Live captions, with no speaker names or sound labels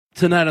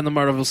Tonight on the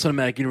Marvel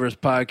Cinematic Universe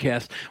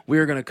podcast, we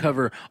are going to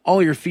cover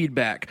all your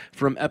feedback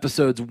from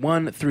episodes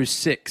 1 through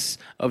 6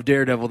 of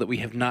Daredevil that we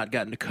have not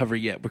gotten to cover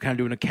yet. We're kind of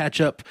doing a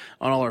catch-up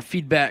on all our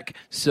feedback,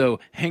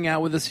 so hang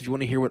out with us if you want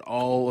to hear what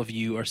all of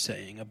you are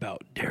saying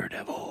about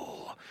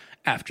Daredevil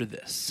after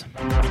this.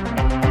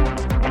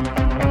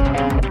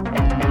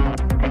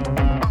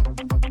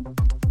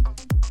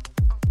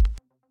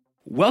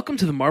 Welcome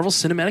to the Marvel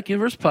Cinematic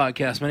Universe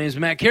podcast. My name is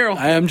Matt Carroll.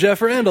 I am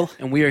Jeff Randall.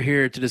 And we are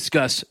here to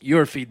discuss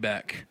your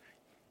feedback,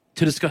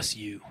 to discuss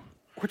you.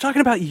 We're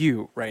talking about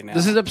you right now.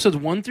 This is episodes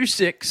 1 through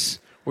 6.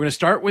 We're going to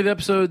start with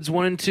episodes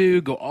 1 and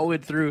 2, go all the way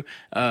through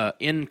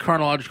in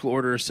chronological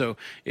order. So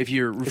if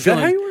you're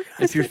feeling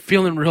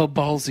real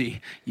ballsy,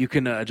 you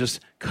can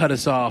just cut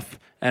us off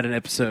at an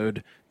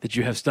episode that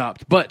you have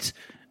stopped. But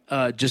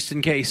just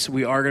in case,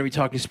 we are going to be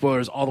talking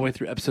spoilers all the way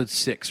through episode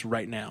 6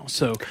 right now.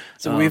 So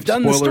we've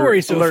done the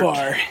story so alert.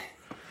 far.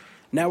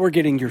 Now we're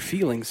getting your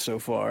feelings so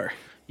far.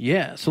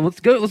 Yeah, so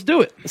let's go. Let's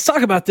do it. Let's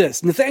talk about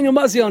this. Nathaniel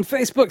Muzzy on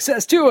Facebook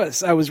says to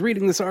us, I was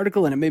reading this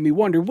article and it made me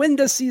wonder, when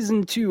does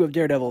season 2 of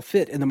Daredevil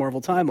fit in the Marvel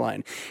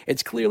timeline?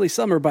 It's clearly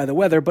summer by the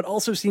weather, but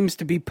also seems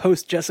to be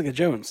post-Jessica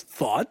Jones.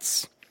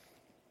 Thoughts?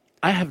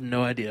 I have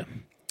no idea.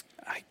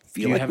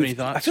 Do you have any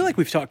thoughts? I feel like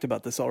we've talked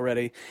about this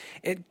already.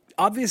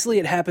 Obviously,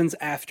 it happens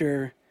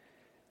after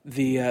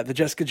the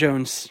Jessica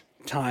Jones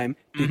time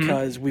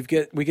because we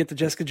get the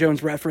Jessica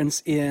Jones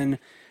reference in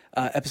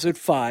episode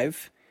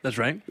 5. That's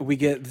right. We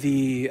get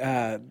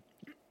the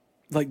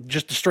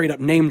just a straight up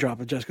name drop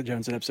of Jessica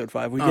Jones in episode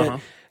 5. We get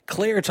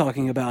Claire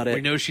talking about it.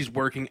 We know she's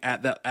working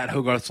at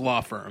Hogarth's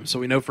law firm, so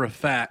we know for a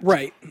fact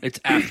it's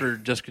after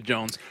Jessica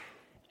Jones,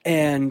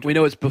 and we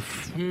know it's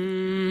before.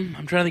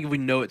 I'm trying to think if we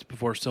know it's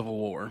before Civil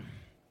War.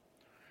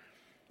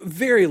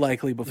 Very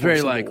likely before. Very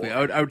Civil likely.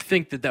 War. I would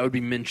think that would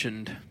be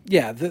mentioned.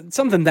 Yeah,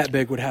 something that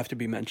big would have to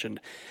be mentioned.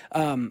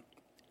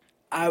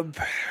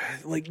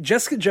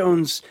 Jessica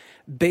Jones,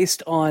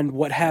 based on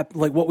what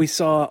happened, like what we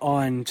saw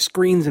on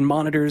screens and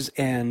monitors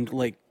and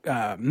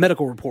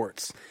medical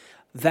reports,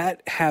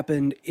 that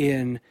happened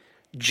in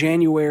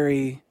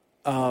January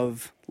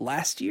of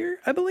last year,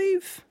 I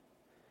believe,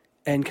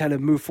 and kind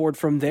of moved forward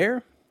from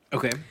there.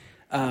 Okay.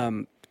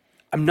 I'm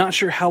not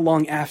sure how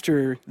long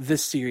after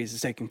this series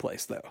is taking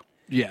place, though.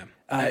 Yeah.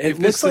 It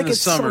looks like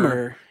it's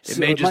summer. It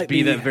may just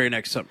be that very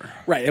next summer.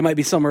 Right. It might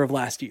be summer of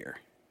last year.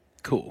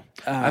 Cool.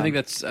 I think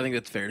that's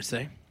fair to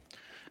say.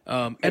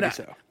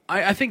 So.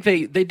 I think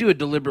they do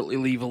deliberately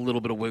leave a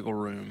little bit of wiggle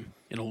room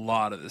in a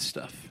lot of this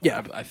stuff.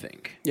 Yeah. I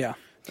think. Yeah.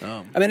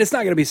 I mean, it's not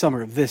going to be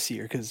summer of this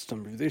year because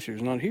summer of this year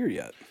is not here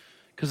yet.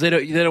 Because they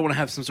don't want to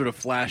have some sort of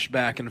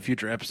flashback in a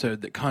future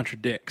episode that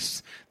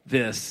contradicts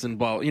this and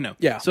blah.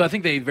 Yeah. So I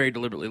think they very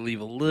deliberately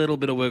leave a little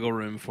bit of wiggle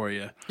room for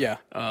you. Yeah.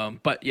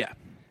 But yeah.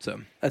 So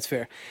that's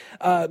fair.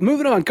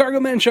 Moving on, Cargo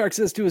Man Shark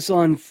says to us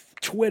on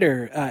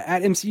Twitter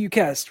at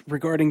MCUcast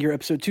regarding your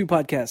episode 2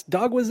 podcast.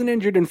 Dog wasn't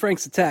injured in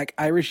Frank's attack.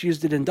 Irish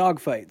used it in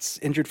dogfights.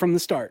 Injured from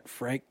the start.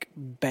 Frank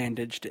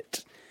bandaged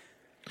it.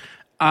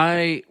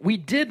 We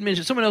did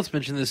mention, someone else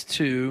mentioned this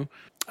too.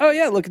 Oh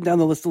yeah, looking down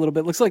the list a little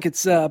bit, looks like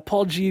it's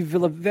Paul G.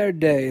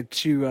 Villaverde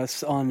to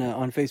us on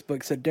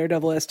Facebook. Said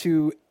Daredevil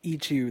S02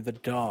 E2 the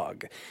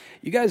dog.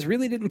 You guys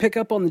really didn't pick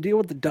up on the deal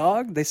with the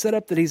dog. They set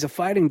up that he's a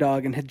fighting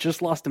dog and had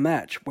just lost a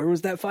match. Where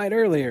was that fight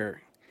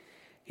earlier?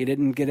 He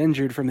didn't get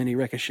injured from any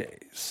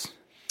ricochets.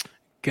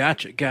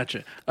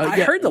 Gotcha. I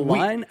heard the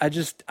line.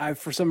 I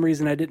for some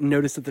reason I didn't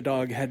notice that the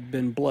dog had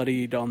been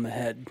bloodied on the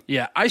head.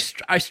 Yeah, I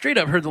straight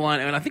up heard the line,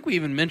 and I think we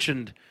even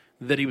mentioned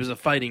that he was a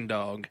fighting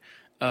dog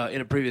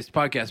in a previous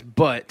podcast,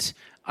 but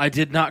I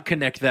did not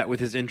connect that with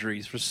his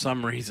injuries for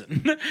some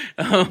reason.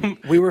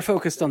 We were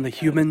focused on the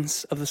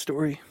humans of the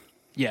story.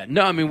 Yeah,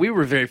 no, I mean we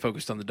were very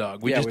focused on the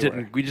dog. We just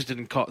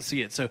didn't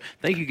see it. So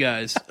thank you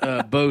guys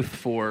both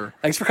for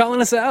thanks for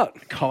calling us out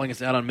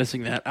on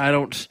missing that. I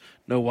don't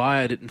know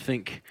why I didn't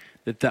think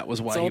that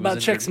was why. It's all he about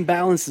was checks and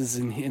balances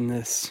in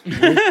this.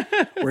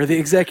 We're the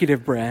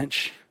executive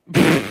branch.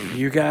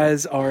 You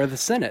guys are the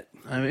Senate.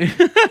 I mean,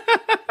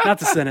 not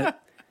the Senate.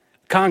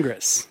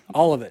 Congress,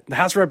 all of it. The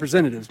House of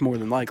Representatives, more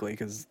than likely,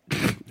 because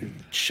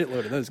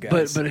shitload of those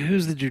guys. But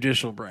who's the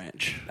judicial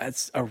branch?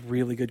 That's a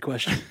really good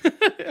question.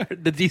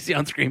 The DC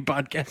On Screen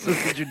podcast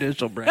is the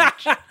judicial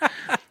branch.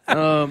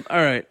 All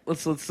right,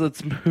 let's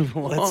move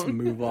along. Let's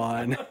move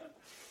on.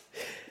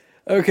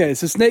 Okay,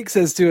 so Snake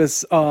says to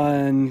us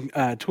on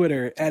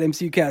Twitter at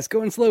MCUcast,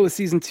 going slow with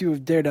season 2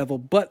 of Daredevil,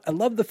 but I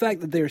love the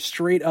fact that they're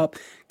straight up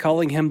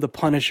calling him the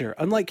Punisher,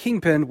 unlike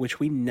Kingpin, which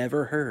we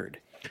never heard.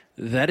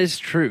 That is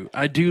true.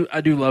 I do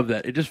love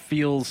that. It just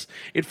feels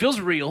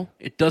real.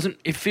 It feels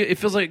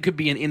like it could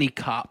be in any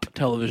cop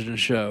television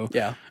show.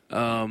 Yeah.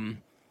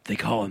 They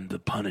call him the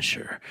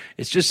Punisher.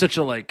 It's just such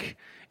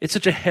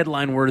a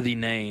headline worthy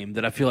name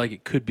that I feel like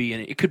it could be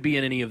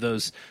in any of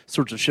those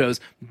sorts of shows,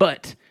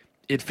 but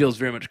it feels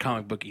very much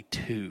comic booky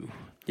too.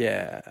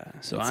 Yeah.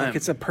 So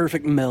it's a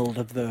perfect meld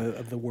of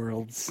the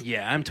worlds.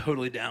 Yeah, I'm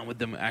totally down with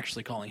them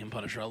actually calling him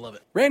Punisher. I love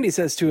it. Randy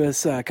says to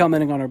us,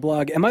 commenting on our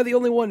blog, am I the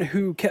only one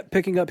who kept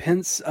picking up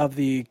hints of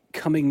the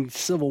coming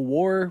Civil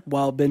War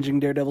while binging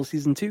Daredevil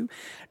Season 2?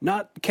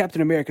 Not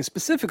Captain America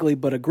specifically,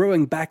 but a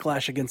growing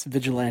backlash against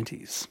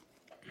vigilantes.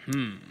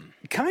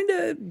 Kind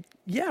of,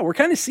 yeah, we're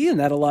kind of seeing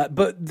that a lot.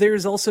 But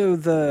there's also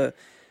the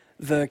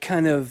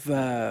kind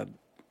of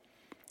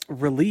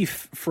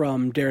relief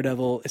from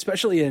Daredevil,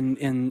 especially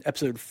in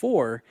episode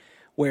 4,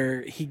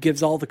 where he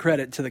gives all the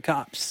credit to the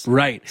cops.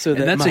 Right. So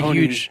and that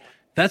that's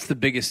that's the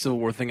biggest Civil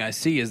War thing I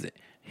see is that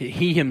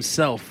he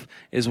himself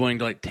is wanting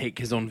to like take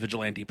his own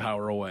vigilante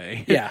power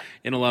away. Yeah.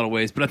 In a lot of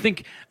ways. But I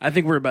think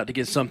we're about to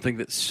get something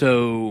that's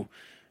so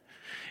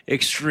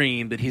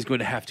extreme that he's going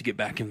to have to get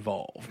back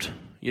involved,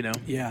 you know?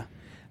 Yeah.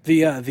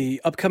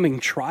 The upcoming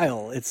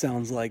trial, it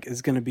sounds like,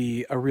 is going to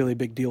be a really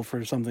big deal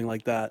for something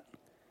like that.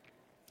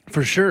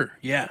 For sure.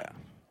 Yeah.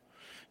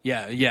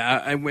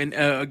 I went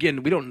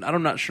again,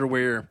 I'm not sure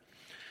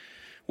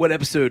what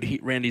episode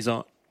Randy's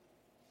on.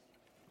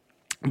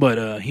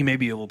 But he may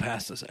be a little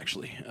past us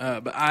actually.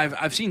 But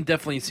I've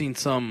definitely seen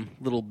some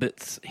little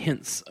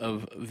hints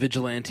of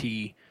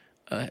vigilante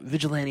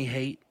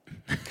hate.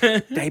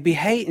 They be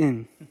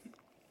hating.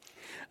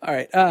 All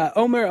right.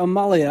 Omer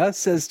Amalia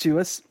says to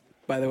us,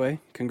 by the way,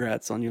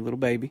 congrats on your little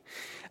baby.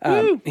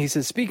 He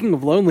says, speaking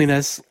of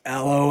loneliness,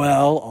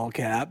 LOL, all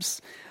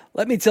caps,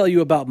 let me tell you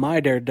about my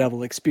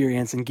Daredevil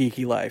experience in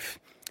geeky life.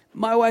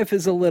 My wife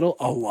is a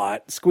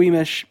lot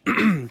squeamish.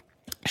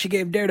 She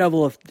gave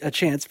Daredevil a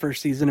chance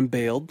first season and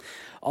bailed.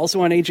 Also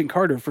on Agent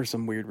Carter for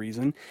some weird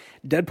reason.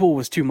 Deadpool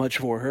was too much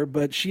for her,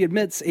 but she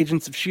admits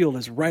Agents of S.H.I.E.L.D.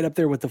 is right up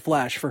there with The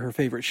Flash for her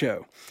favorite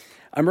show.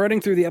 I'm running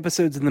through the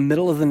episodes in the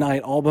middle of the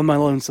night all by my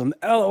lonesome,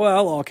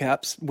 LOL, all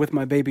caps, with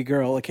my baby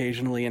girl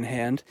occasionally in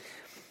hand.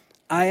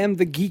 I am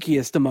the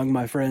geekiest among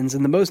my friends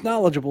and the most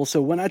knowledgeable,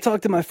 so when I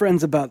talk to my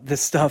friends about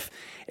this stuff,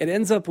 it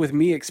ends up with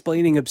me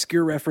explaining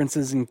obscure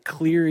references and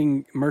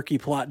clearing murky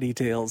plot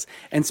details.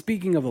 And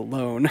speaking of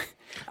alone...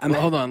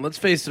 Hold on, let's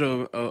face it,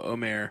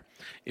 Omer.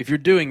 If you're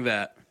doing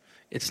that,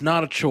 it's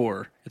not a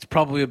chore. It's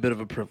probably a bit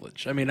of a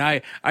privilege. I mean,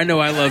 I know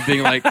I love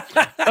being like,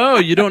 oh,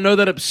 you don't know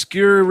that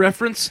obscure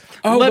reference?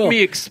 Let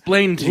me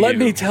explain to you. Let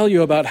me tell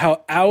you about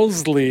how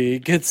Owsley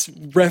gets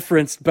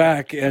referenced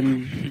back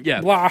and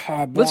blah,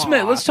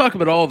 blah. Let's talk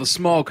about all the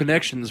small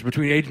connections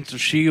between Agents of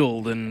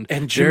S.H.I.E.L.D.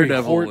 and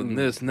Daredevil and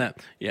this and that.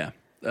 Yeah.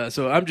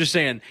 So I'm just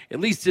saying, at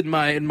least in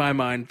my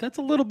mind, that's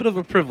a little bit of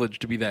a privilege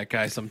to be that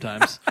guy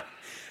sometimes.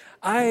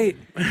 I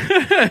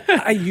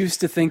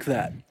used to think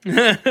that,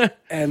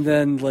 and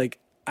then like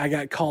I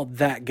got called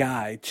that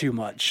guy too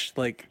much.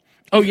 Like,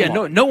 oh yeah,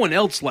 no one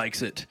else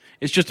likes it.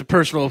 It's just a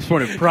personal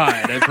sort of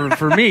pride. And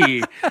for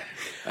me,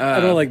 I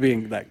don't like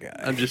being that guy.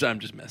 I'm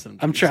just messing.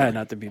 I'm trying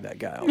not to be that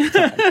guy all the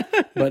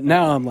time, but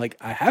now I'm like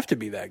I have to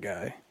be that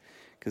guy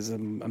because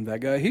I'm that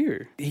guy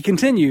here. He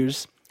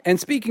continues. And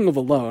speaking of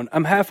alone,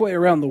 I'm halfway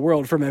around the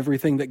world from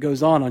everything that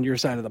goes on your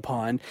side of the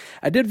pond.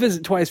 I did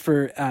visit twice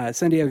for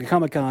San Diego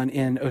Comic-Con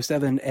in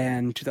 2007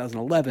 and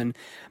 2011,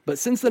 but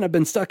since then I've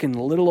been stuck in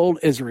little old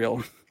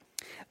Israel.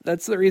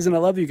 That's the reason I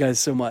love you guys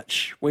so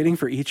much. Waiting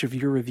for each of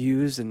your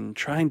reviews and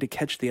trying to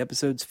catch the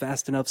episodes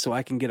fast enough so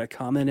I can get a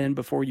comment in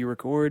before you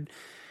record.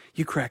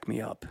 You crack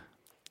me up.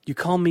 You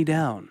calm me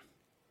down.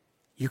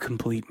 You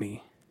complete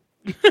me.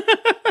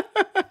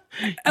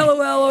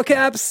 LOL, all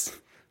caps.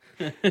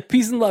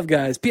 Peace and love,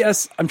 guys.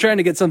 P.S. I'm trying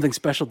to get something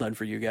special done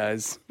for you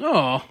guys.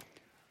 Oh,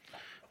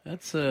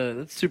 that's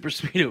super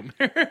sweet, Omer.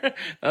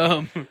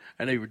 I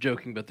know you were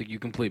joking about the "you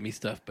complete me"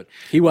 stuff, but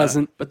he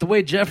wasn't. But the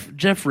way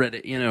Jeff read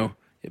it,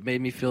 it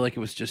made me feel like it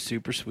was just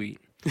super sweet.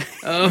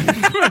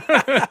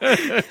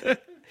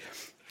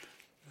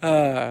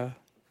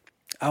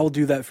 I will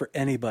do that for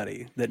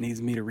anybody that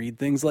needs me to read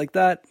things like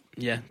that.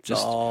 Yeah,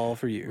 just all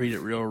for you. Read it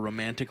real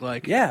romantic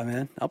like. Yeah,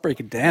 man. I'll break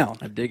it down.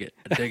 I dig it.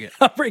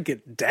 I'll break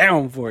it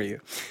down for you.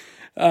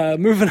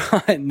 Moving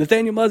on.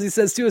 Nathaniel Muzzy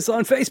says to us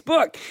on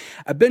Facebook,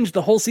 I binged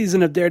the whole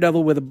season of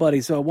Daredevil with a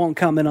buddy, so I won't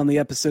comment on the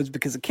episodes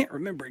because I can't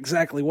remember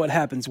exactly what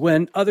happens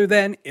when, other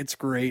than it's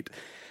great.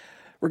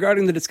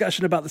 Regarding the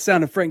discussion about the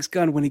sound of Frank's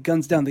gun when he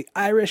guns down the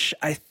Irish,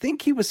 I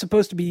think he was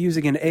supposed to be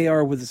using an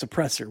AR with a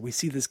suppressor. We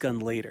see this gun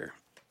later.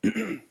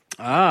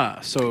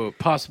 So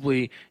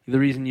possibly the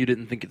reason you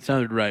didn't think it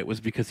sounded right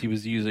was because he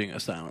was using a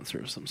silencer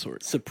of some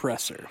sort.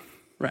 Suppressor.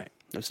 Right.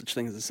 No such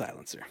thing as a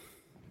silencer.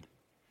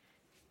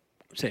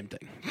 Same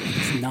thing.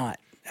 It's not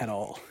at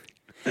all.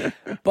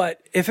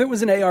 But if it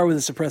was an AR with a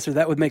suppressor,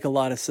 that would make a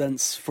lot of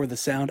sense for the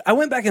sound. I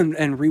went back and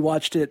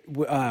rewatched it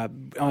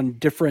on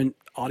different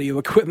audio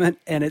equipment,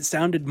 and it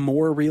sounded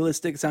more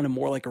realistic. It sounded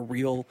more like a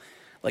real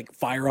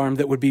firearm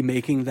that would be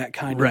making that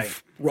kind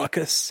of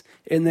ruckus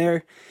in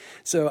there.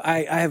 So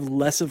I have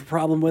less of a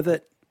problem with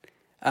it.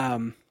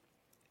 On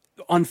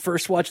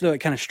first watch, though, it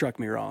kind of struck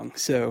me wrong.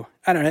 So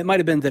I don't know. It might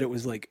have been that it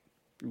was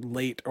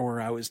late or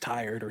I was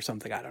tired or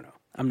something. I don't know.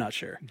 I'm not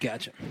sure.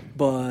 Gotcha.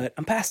 But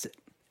I'm past it,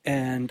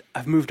 and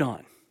I've moved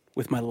on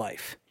with my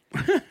life.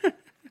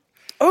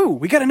 Oh,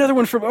 we got another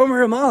one from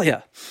Omer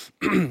Amalia.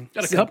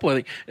 Got a couple. I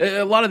think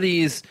a lot of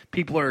these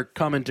people are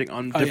commenting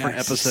on different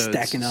episodes,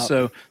 stacking up.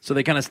 So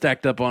they kind of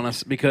stacked up on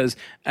us because,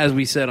 as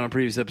we said on a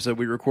previous episode,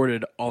 we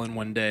recorded all in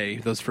one day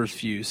those first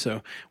few.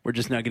 So we're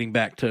just now getting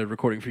back to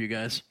recording for you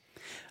guys.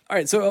 All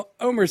right. So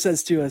Omer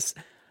says to us,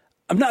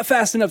 "I'm not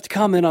fast enough to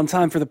comment on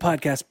time for the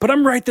podcast, but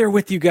I'm right there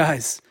with you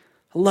guys.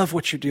 I love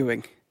what you're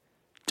doing.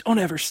 Don't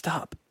ever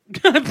stop."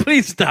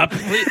 Please stop.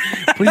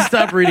 Please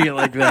stop reading it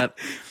like that.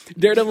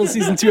 Daredevil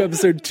Season 2,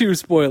 Episode 2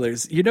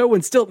 spoilers. You know when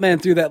Stiltman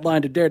threw that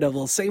line to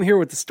Daredevil, same here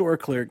with the store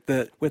clerk,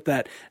 with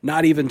that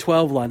not even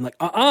 12 line, like,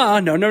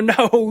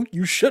 no,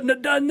 you shouldn't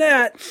have done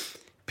that.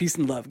 Peace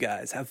and love,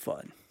 guys. Have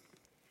fun.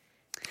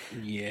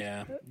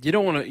 Yeah. You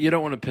don't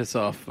want to piss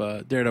off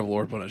Daredevil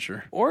or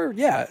Punisher. Or,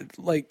 yeah,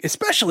 like,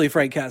 especially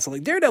Frank Castle.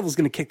 Like, Daredevil's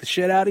going to kick the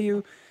shit out of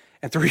you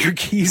and throw your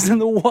keys in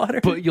the water.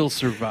 But you'll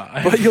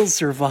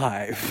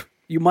survive.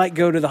 You might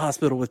go to the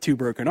hospital with 2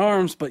 broken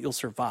arms, but you'll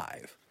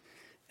survive.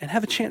 And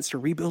have a chance to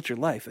rebuild your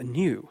life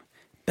anew,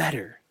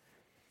 better,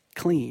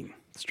 clean.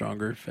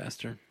 Stronger,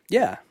 faster.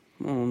 Yeah.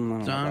 I don't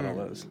know about all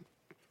those.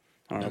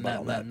 I don't know about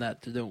all that.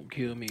 That don't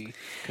kill me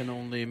can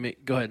only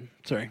make... Go ahead.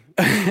 Sorry.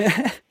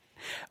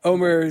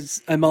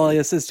 Omer's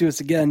Amalia says to us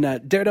again,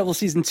 Daredevil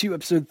Season 2,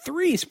 Episode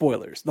 3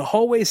 spoilers. The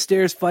hallway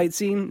stairs fight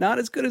scene, not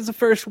as good as the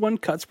first one.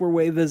 Cuts were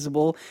way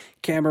visible.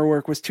 Camera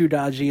work was too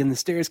dodgy, and the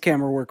stairs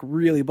camera work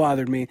really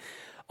bothered me.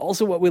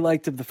 Also, what we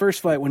liked of the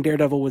first fight when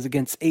Daredevil was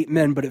against 8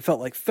 men, but it felt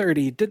like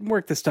 30, didn't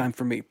work this time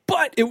for me.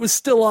 But it was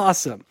still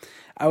awesome.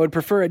 I would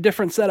prefer a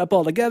different setup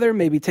altogether,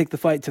 maybe take the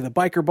fight to the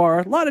biker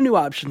bar. A lot of new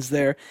options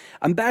there.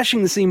 I'm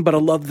bashing the scene, but I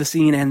love the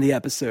scene and the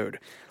episode.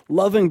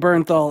 Loving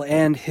Bernthal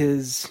and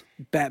his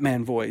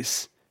Batman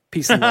voice.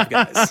 Peace and love,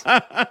 guys.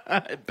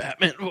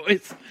 Batman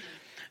voice.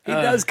 He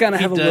does kind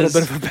of have a little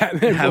bit of a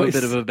Batman voice. Have a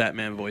bit of a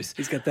Batman voice.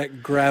 He's got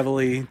that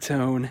gravelly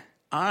tone.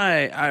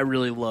 I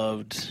really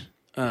loved...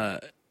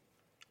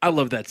 I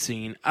love that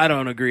scene. I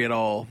don't agree at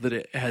all that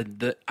it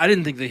had I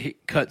didn't think the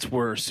cuts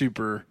were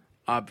super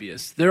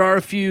obvious. There are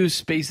a few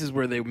spaces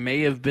where they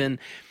may have been,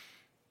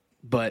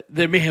 but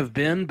I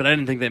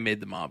didn't think they made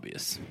them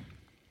obvious.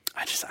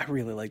 I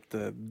really like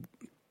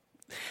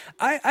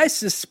I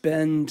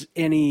suspend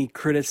any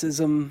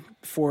criticism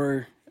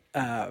for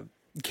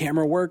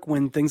camera work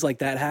when things like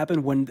that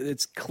happen, when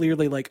it's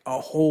clearly like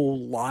a whole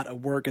lot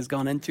of work has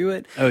gone into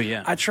it. Oh,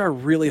 yeah. I try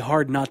really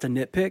hard not to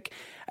nitpick.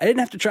 I didn't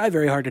have to try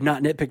very hard to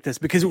not nitpick this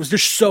because it was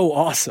just so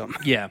awesome.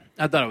 Yeah,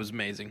 I thought it was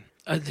amazing.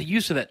 The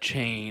use of that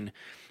chain,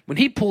 when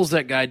he pulls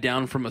that guy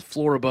down from a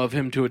floor above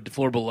him to a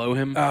floor below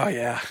him. Oh,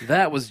 yeah.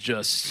 That was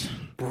just...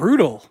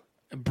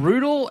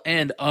 Brutal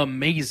and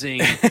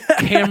amazing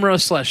camera /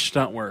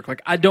 stunt work.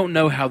 Like, I don't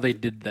know how they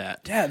did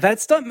that. Yeah, that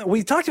stuntman,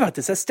 we talked about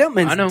this. That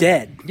stuntman's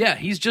dead. Yeah,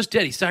 he's just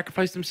dead. He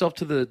sacrificed himself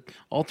to the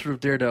altar of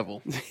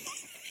Daredevil.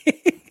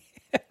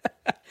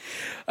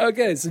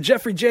 Okay, so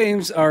Jeffrey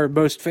James, our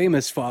most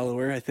famous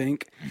follower, I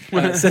think,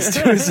 says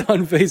to us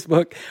on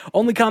Facebook,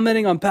 only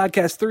commenting on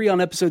podcast 3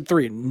 on episode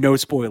 3. No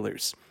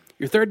spoilers.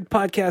 Your third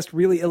podcast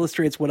really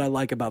illustrates what I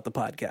like about the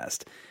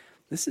podcast.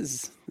 This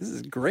is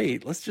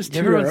great. Let's just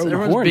do our own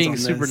everyone's horns being on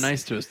this. super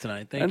nice to us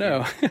tonight. Thank you. I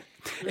know.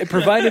 It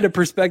provided a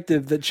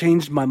perspective that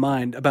changed my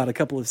mind about a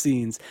couple of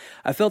scenes.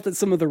 I felt that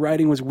some of the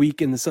writing was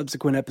weak in the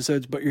subsequent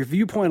episodes, but your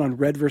viewpoint on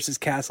Red versus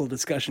Castle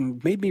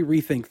discussion made me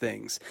rethink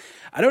things.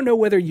 I don't know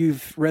whether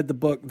you've read the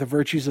book The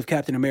Virtues of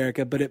Captain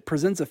America, but it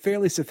presents a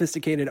fairly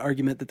sophisticated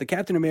argument that the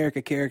Captain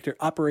America character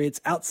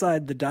operates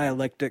outside the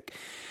dialectic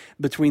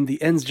between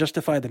the ends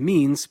justify the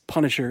means,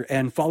 Punisher,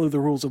 and follow the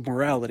rules of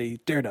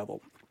morality,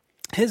 Daredevil.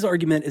 His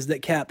argument is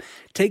that Cap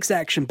takes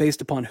action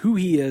based upon who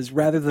he is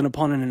rather than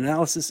upon an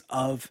analysis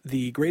of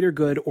the greater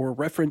good or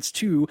reference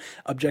to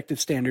objective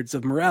standards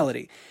of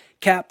morality.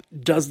 Cap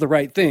does the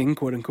right thing,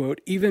 quote unquote,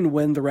 even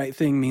when the right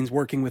thing means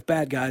working with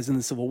bad guys in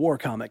the Civil War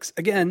comics.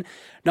 Again,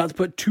 not to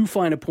put too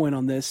fine a point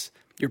on this,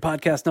 your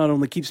podcast not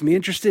only keeps me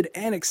interested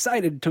and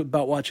excited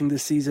about watching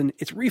this season,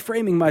 it's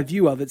reframing my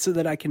view of it so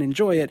that I can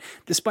enjoy it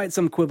despite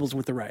some quibbles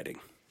with the writing.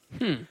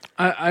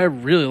 I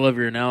really love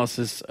your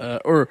analysis,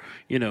 the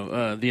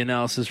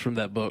analysis from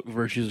that book,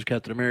 Virtues of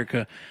Captain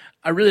America.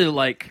 I really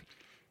like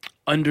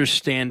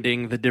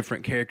understanding the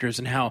different characters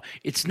and how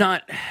it's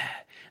not...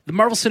 The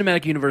Marvel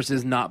Cinematic Universe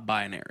is not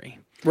binary.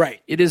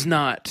 Right. It is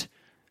not,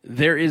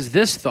 there is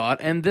this thought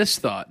and this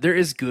thought. There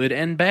is good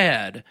and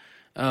bad.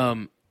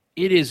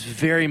 It is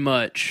very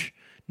much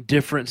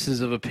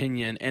differences of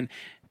opinion and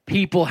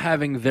people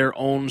having their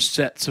own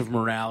sets of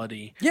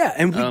morality. Yeah,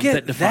 and we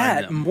get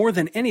that more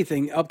than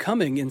anything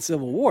upcoming in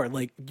Civil War.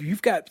 Like,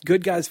 you've got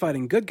good guys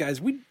fighting good guys.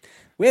 We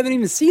haven't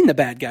even seen the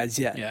bad guys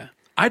yet. Yeah.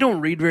 I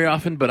don't read very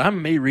often, but I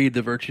may read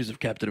The Virtues of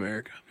Captain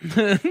America.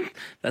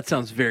 That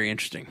sounds very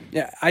interesting.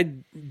 Yeah, I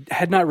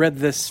had not read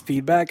this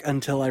feedback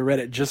until I read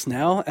it just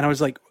now, and I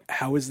was like,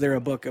 how is there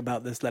a book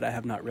about this that I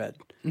have not read?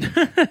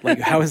 Like,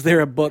 how is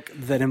there a book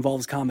that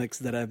involves comics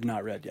that I have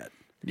not read yet?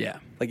 Yeah.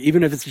 Like,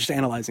 even if it's just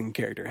analyzing a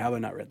character, how have I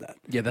not read that?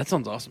 Yeah, that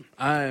sounds awesome.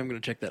 I'm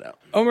going to check that out.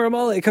 Omer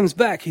Amale comes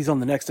back. He's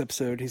on the next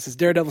episode. He says,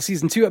 Daredevil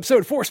Season 2,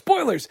 Episode 4,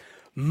 spoilers!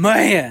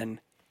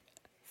 Man!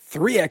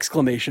 3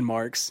 exclamation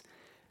marks.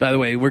 By the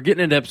way, we're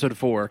getting into episode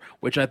 4,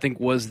 which I think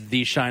was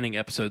the shining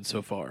episode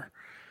so far.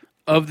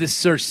 Of this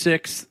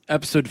 6,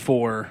 episode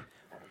 4.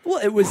 Well,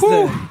 it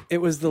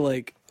was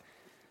the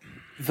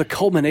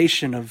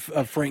culmination of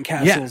Frank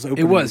Castle's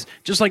opening. It was.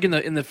 Just like in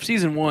the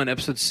season 1,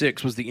 episode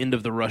 6 was the end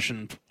of the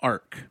Russian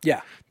arc.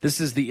 Yeah.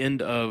 This is the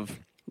end of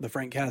the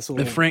Frank Castle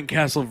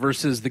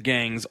versus the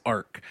gang's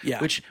arc. Yeah.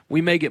 Which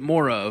we may get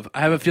more of.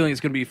 I have a feeling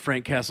it's going to be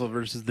Frank Castle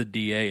versus the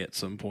DA at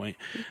some point.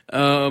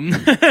 And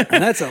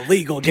that's a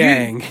legal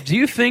gang. Do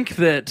you think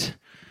that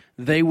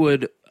they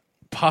would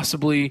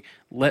possibly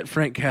let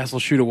Frank Castle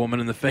shoot a woman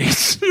in the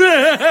face?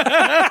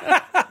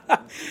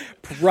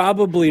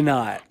 Probably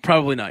not.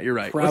 Probably not. You're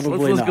right.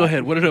 Probably let's go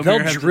ahead. What did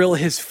They'll drill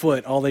his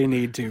foot all they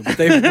need to, but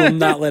they will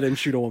not let him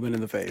shoot a woman in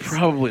the face.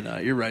 Probably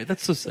not. You're right.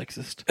 That's so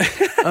sexist.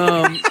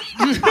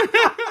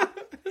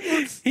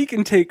 He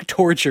can take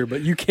torture,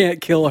 but you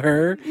can't kill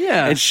her.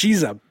 Yeah. And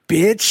she's a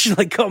bitch.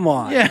 Like, come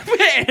on. Yeah,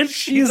 man.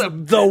 She's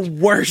the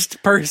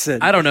worst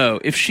person. I don't know.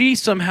 If she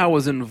somehow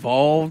was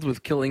involved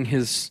with killing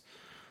his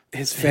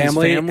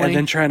family and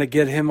then trying to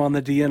get him on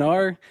the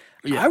DNR,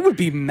 I would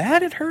be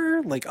mad at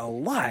her like a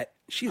lot.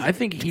 I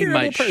think he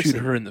might shoot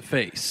her in the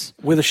face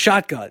with a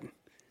shotgun.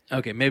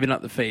 Okay, maybe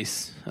not the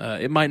face.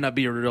 It might not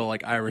be a real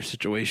Irish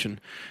situation.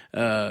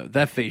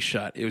 That face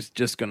shot, it was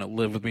just gonna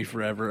live with me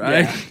forever.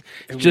 Yeah,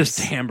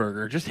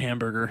 hamburger.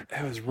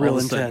 That was real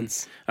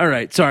intense. All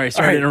right, sorry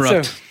to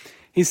interrupt. So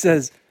he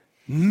says,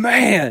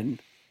 "Man,"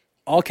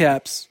 all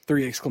caps,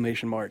 3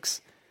 exclamation marks.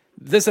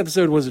 This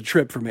episode was a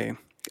trip for me.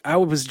 I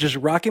was just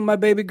rocking my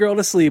baby girl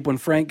to sleep when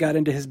Frank got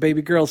into his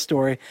baby girl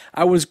story.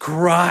 I was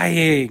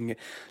crying.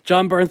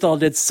 John Bernthal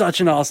did such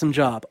an awesome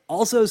job.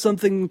 Also,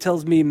 something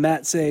tells me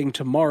Matt saying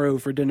tomorrow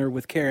for dinner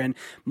with Karen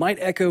might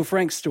echo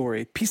Frank's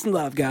story. Peace and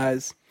love,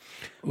 guys.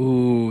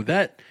 Ooh,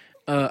 they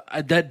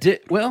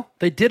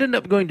did end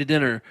up going to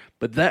dinner,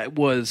 but that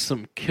was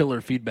some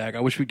killer feedback. I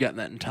wish we'd gotten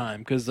that in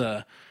time, because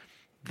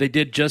they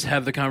did just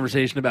have the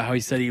conversation about how he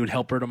said he would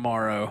help her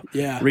tomorrow,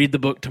 read the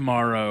book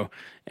tomorrow,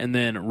 and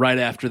then right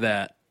after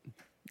that,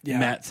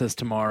 Matt says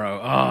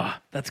tomorrow. Oh,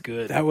 that's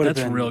good.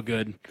 That's real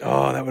good.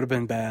 Oh, that would have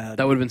been bad.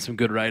 That would have been some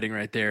good writing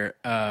right there.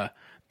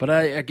 But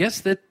I guess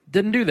that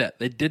didn't do that.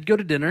 They did go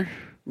to dinner.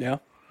 Yeah.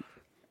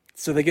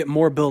 So they get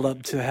more build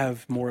up to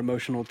have more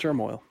emotional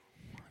turmoil.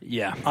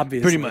 Yeah,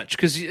 obviously. Pretty much,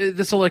 because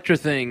this Electra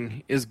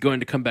thing is going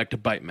to come back to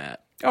bite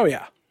Matt. Oh,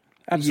 yeah.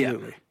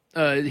 Absolutely.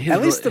 Yeah.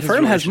 At least the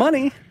firm has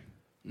money.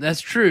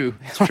 That's true.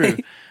 It's true.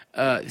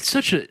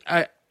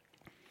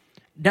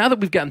 Now that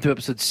we've gotten through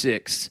episode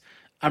 6,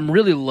 I'm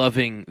really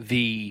loving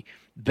the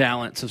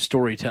balance of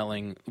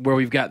storytelling where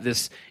we've got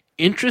this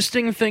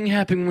interesting thing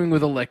happening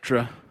with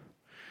Elektra,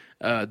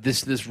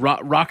 this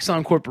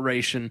Roxxon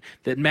Corporation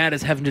that Matt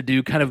is having to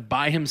do kind of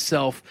by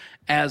himself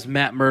as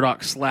Matt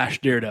Murdock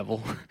 /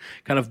 Daredevil,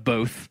 kind of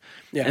both.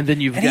 Yeah. And then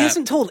he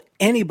hasn't told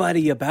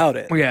anybody about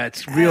it. Yeah,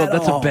 it's real.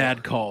 That's a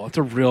bad call. It's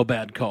a real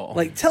bad call.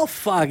 Like, tell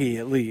Foggy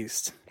at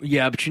least.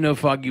 Yeah, but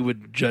Foggy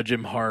would judge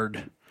him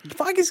hard.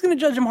 Foggy's going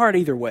to judge him hard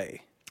either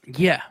way.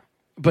 Yeah,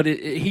 but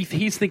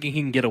he's thinking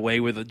he can get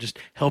away with it, just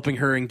helping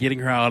her and getting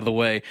her out of the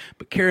way.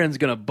 But Karen's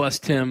going to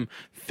bust him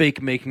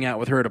fake making out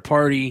with her at a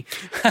party,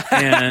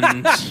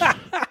 and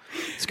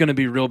it's going to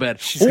be real bad.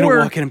 She's going to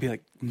walk in and be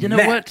like, you know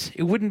what?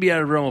 It wouldn't be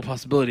out of the realm of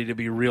possibility to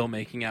be real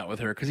making out with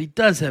her, because he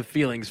does have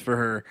feelings for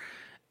her,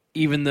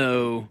 even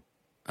though.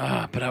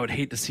 But I would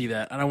hate to see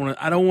that. I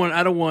don't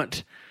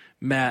want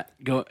Matt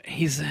go.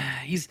 He's.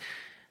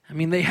 I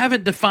mean, they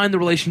haven't defined the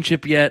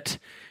relationship yet.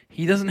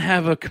 He doesn't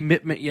have a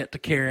commitment yet to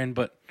Karen,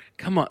 but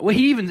come on. Well,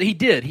 he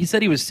did. He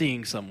said he was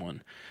seeing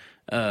someone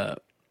to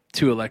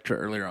Elektra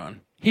earlier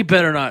on. He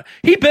better not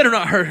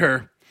hurt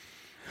her.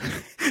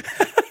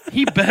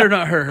 He better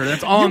not hurt her.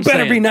 That's all I'm saying.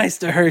 You better be nice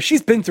to her.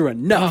 She's been through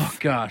enough. Oh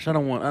gosh, I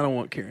don't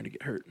want Karen to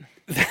get hurt.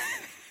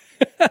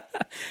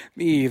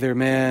 Me either,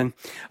 man.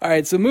 All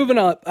right, so moving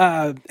up.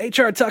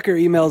 HR Tucker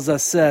emails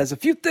us, says a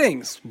few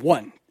things.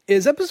 1.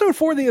 Is episode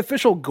 4 the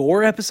official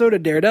gore episode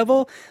of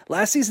Daredevil?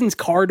 Last season's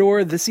car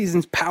door, this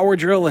season's power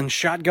drill and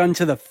shotgun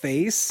to the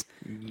face?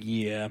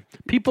 Yeah.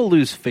 People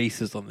lose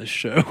faces on this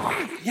show.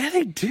 Yeah,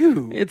 they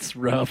do. It's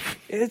rough.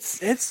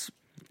 It's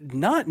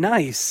not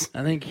nice.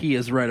 I think he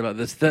is right about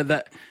this.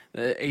 That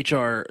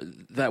HR,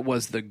 that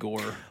was the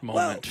gore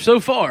moment. So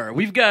far.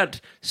 We've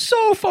got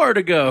so far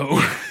to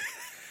go.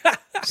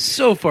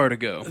 So far to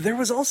go. There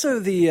was also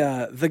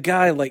the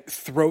guy like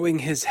throwing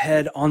his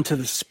head onto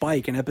the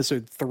spike in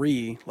episode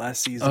 3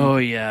 last season. Oh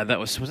yeah,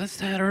 was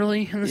that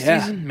early in the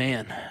season?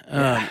 Man,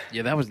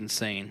 yeah, that was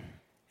insane.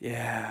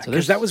 Yeah,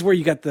 because that was where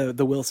you got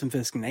the Wilson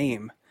Fisk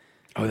name.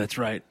 Oh, that's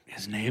right.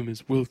 His name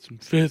is Wilson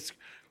Fisk.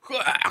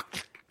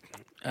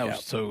 That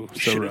was so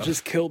Should rough. have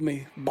just killed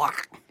me. Blah.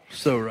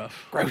 So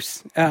rough.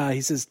 Gross.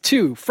 He says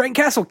 2. Frank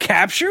Castle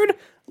captured,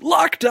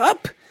 locked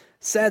up.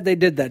 Sad they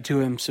did that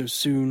to him so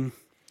soon.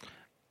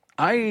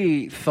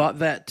 I thought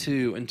that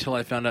too until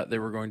I found out they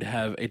were going to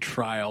have a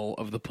trial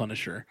of the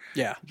Punisher.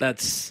 Yeah.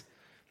 That's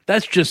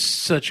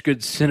just such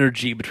good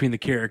synergy between the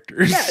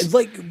characters. Yeah,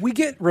 like we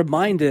get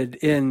reminded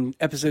in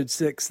episode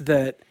 6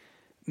 that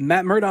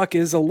Matt Murdock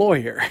is a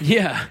lawyer.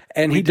 Yeah.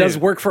 And he does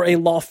work for a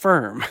law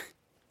firm.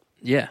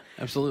 Yeah,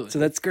 absolutely. So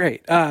that's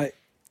great.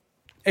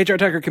 H.R.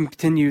 Tucker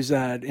continues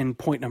in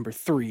point number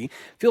 3.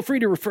 Feel free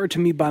to refer to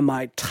me by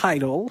my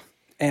title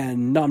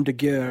and nom de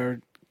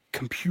guerre,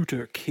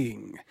 Computer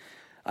King.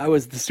 I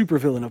was the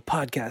supervillain of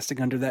podcasting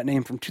under that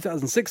name from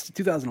 2006 to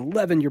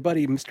 2011. Your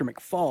buddy, Mr.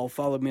 McFall,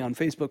 followed me on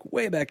Facebook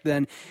way back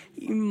then.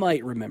 He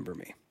might remember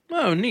me.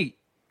 Oh, neat.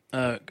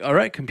 All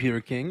right,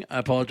 Computer King. I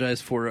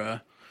apologize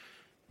for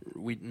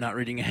not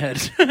reading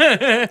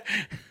ahead.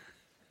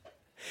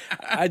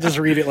 I just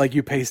read it like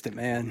you paste it,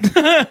 man.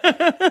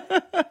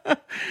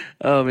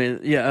 Oh, man.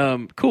 Yeah,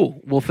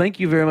 cool. Well, thank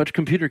you very much,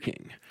 Computer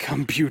King.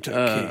 Computer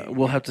King.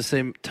 We'll have to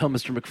tell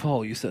Mr.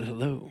 McFall you said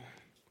hello.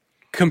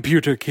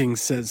 Computer King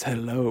says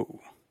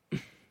hello.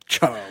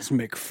 Charles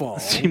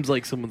McFall. Seems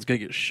like someone's going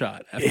to get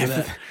shot after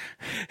that.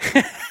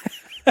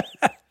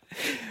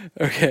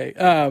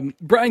 Okay.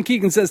 Brian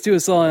Keegan says to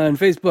us on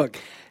Facebook,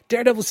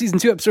 Daredevil Season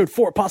 2, Episode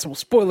 4, possible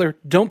spoiler.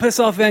 Don't piss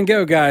off Van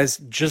Gogh, guys.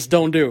 Just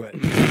don't do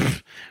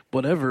it.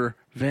 Whatever.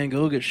 Van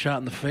Gogh gets shot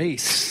in the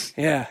face.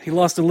 Yeah, he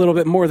lost a little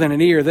bit more than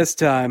an ear this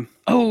time.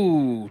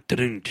 Oh,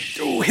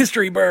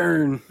 history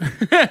burn.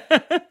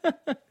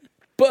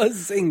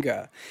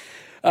 Buzzinga.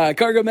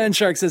 Cargo Man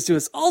Shark says to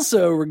us,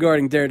 also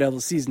regarding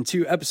Daredevil Season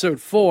 2, Episode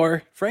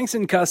 4, Frank's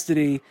in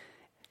custody.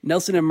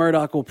 Nelson and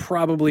Murdoch will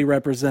probably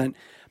represent.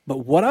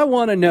 But what I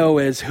want to know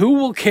is, who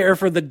will care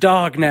for the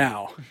dog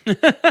now?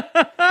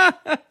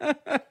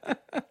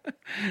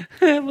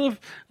 I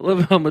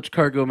love how much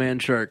Cargo Man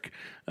Shark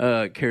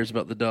cares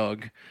about the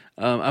dog.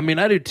 I mean,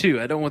 I do too.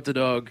 I don't want the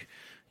dog,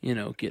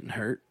 getting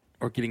hurt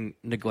or getting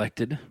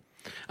neglected.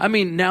 I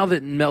mean, now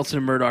that Nelson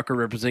and Murdoch are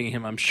representing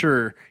him, I'm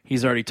sure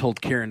he's already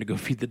told Karen to go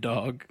feed the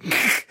dog.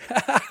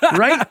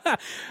 Right?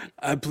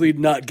 I plead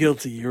not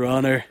guilty, Your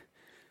Honor.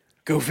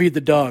 Go feed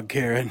the dog,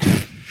 Karen.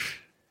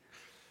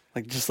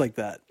 Just like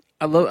that.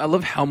 I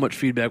love how much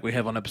feedback we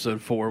have on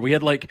episode 4. We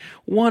had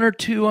 1 or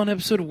 2 on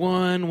episode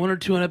 1 or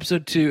 2 on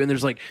episode 2, and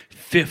there's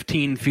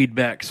 15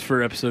 feedbacks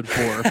for episode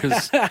 4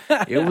 because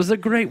it was a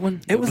great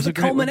one. It was the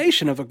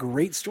culmination of a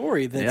great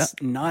story that's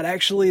not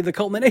actually the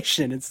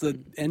culmination. It's the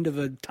end of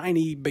a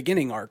tiny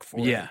beginning arc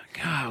for it. Yeah.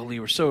 Golly,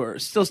 we're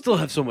still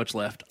have so much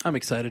left. I'm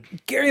excited.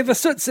 Gary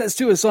Vasut says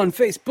to us on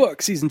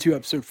Facebook, Season 2,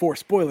 Episode 4,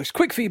 spoilers.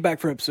 Quick feedback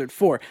for Episode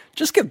 4.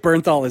 Just give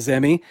Bernthal his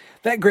Emmy.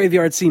 That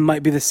graveyard scene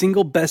might be the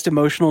single best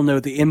emotional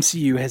note the MCU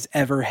has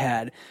ever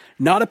had.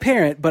 Not a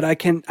parent, but I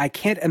can't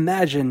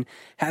imagine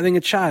having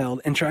a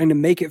child and trying to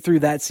make it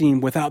through that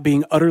scene without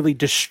being utterly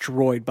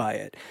destroyed by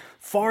it.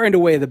 Far and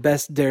away the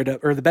best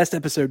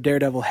episode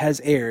Daredevil has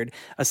aired.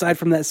 Aside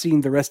from that scene,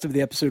 the rest of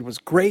the episode was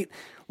great.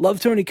 Love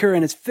Tony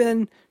Curran as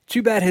Finn.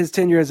 Too bad his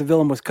tenure as a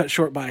villain was cut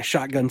short by a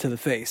shotgun to the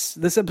face.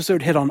 This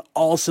episode hit on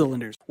all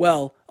cylinders.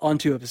 Well, on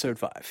to episode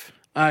 5.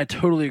 I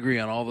totally agree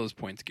on all those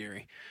points,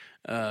 Gary.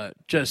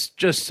 Just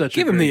such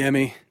give him the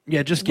Emmy.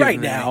 Yeah, just give right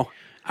him the now.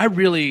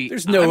 Emmy.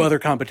 There's no other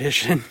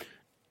competition.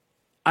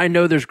 I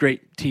know there's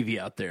great TV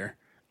out there,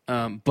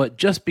 but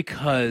just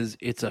because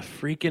it's a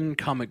freaking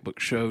comic book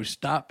show,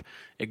 stop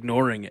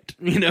ignoring it.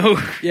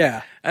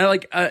 Yeah.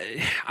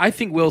 I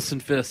think Wilson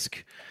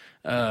Fisk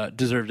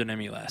deserved an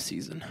Emmy last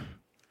season.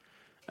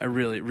 I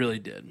really, really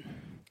did,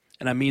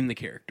 and I mean the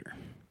character.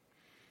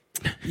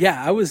 Yeah,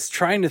 I was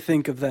trying to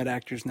think of that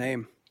actor's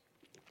name.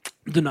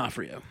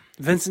 D'Onofrio.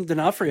 Vincent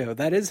D'Onofrio.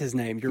 That is his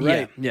name. You're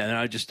right.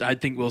 Yeah. I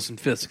think Wilson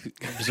Fisk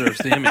deserves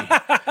the Emmy.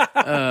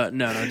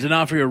 No.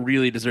 D'Onofrio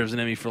really deserves an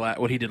Emmy for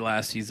what he did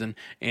last season.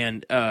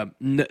 And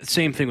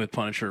same thing with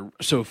Punisher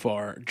so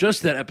far.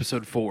 Just that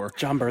episode 4.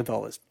 John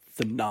Bernthal is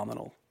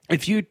phenomenal.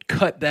 If you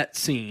cut that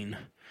scene,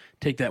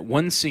 take that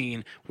one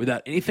scene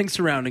without anything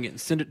surrounding it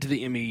and send it to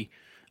the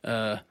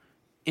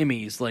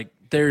Emmys,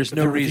 there's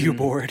no reason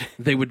board.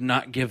 They would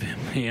not give him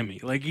the Emmy.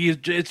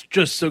 It's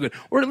just so good,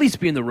 or at least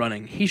be in the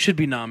running. He should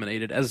be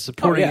nominated as a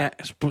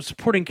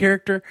supporting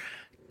character.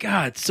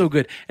 God, it's so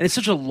good, and it's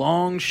such a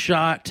long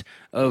shot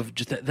of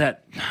just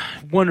that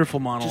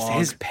wonderful monologue. Just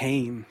his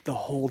pain the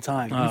whole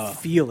time. You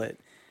feel it.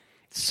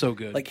 It's so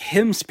good.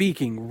 Him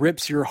speaking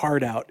rips your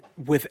heart out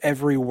with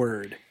every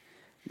word.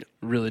 It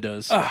really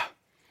does. Okay.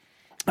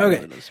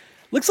 Really does.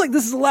 Looks like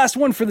this is the last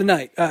one for the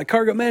night.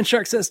 Cargo Man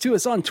Shark says to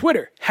us on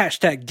Twitter,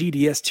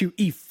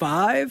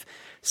 #DDS2E5.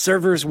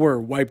 Servers were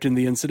wiped in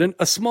the incident.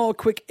 A small,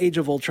 quick Age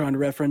of Ultron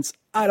reference.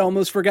 I'd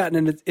almost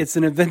forgotten it's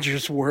an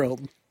Avengers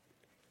world.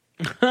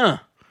 Huh.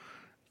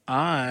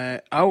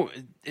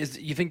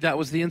 You think that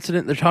was the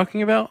incident they're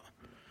talking about?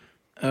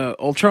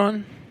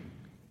 Ultron?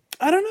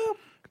 I don't know.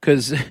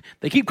 Because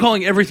they keep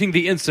calling everything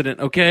the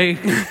incident, okay?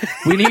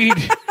 We need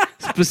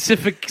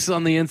specifics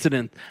on the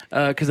incident.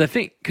 There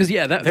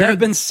have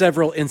been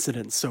several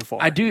incidents so far.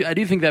 I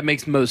do think that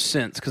makes most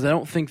sense, because I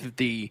don't think that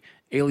the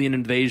alien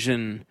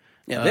invasion...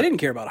 Yeah, they didn't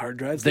care about hard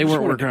drives. They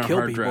weren't working on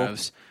hard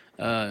drives.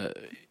 So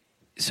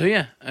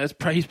yeah, he's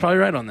probably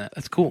right on that.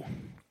 That's cool.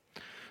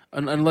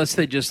 Unless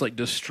they just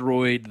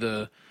destroyed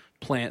the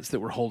plants that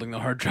were holding the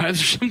hard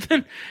drives or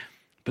something.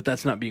 But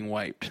that's not being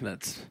wiped.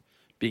 That's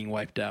being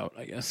wiped out,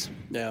 I guess.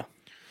 Yeah.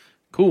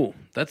 Cool.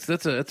 That's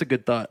a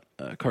good thought,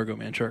 Cargo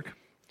Man Shark.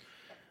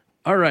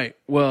 All right.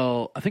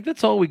 Well, I think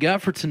that's all we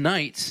got for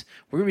tonight.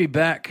 We're going to be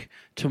back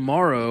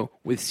tomorrow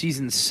with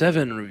Season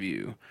 7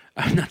 review.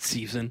 Not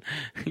season.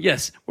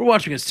 Yes, we're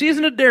watching a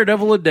season of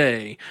Daredevil a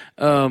day.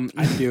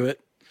 I'd do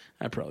it.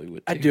 I probably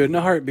would, too. I'd do it in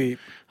a heartbeat.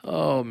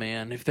 Oh,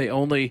 man. If they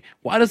only...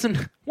 Why doesn't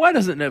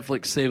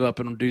Netflix save up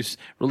and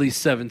release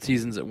 7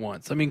 seasons at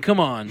once? I mean, come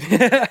on.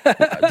 Did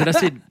I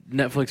say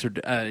Netflix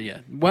or...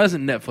 yeah. Why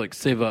doesn't Netflix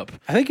save up?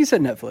 I think you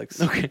said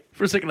Netflix. Okay.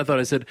 For a second, I thought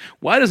I said,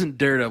 why doesn't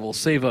Daredevil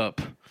save up?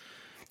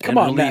 Come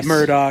on, Matt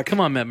Murdock. Come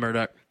on, Matt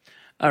Murdock.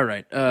 All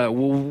right.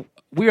 Well,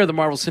 we are the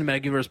Marvel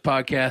Cinematic Universe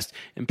podcast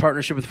in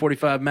partnership with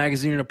 45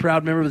 Magazine and a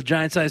proud member of the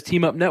Giant Size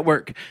Team Up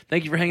Network.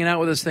 Thank you for hanging out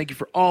with us. Thank you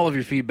for all of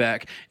your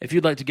feedback. If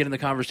you'd like to get in the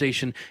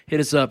conversation, hit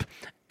us up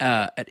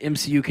at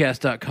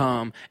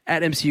mcucast.com,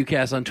 at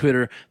mcucast on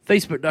Twitter,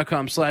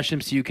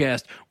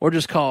 facebook.com/mcucast, or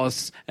just call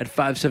us at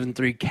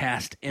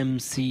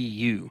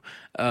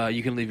 573-CAST-MCU.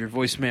 You can leave your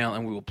voicemail,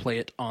 and we will play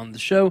it on the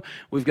show.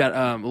 We've got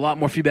a lot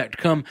more feedback to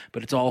come,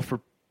 but it's all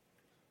for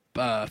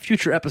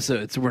future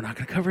episodes, so we're not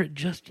going to cover it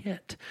just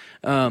yet.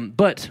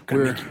 But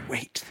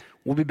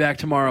we'll be back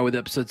tomorrow with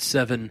episode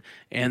 7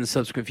 and the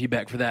subsequent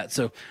feedback for that.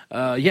 So,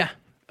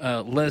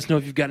 let us know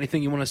if you've got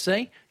anything you want to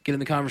say. Get in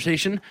the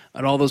conversation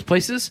at all those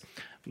places.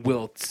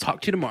 We'll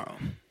talk to you tomorrow.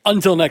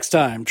 Until next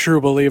time,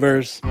 true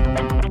believers.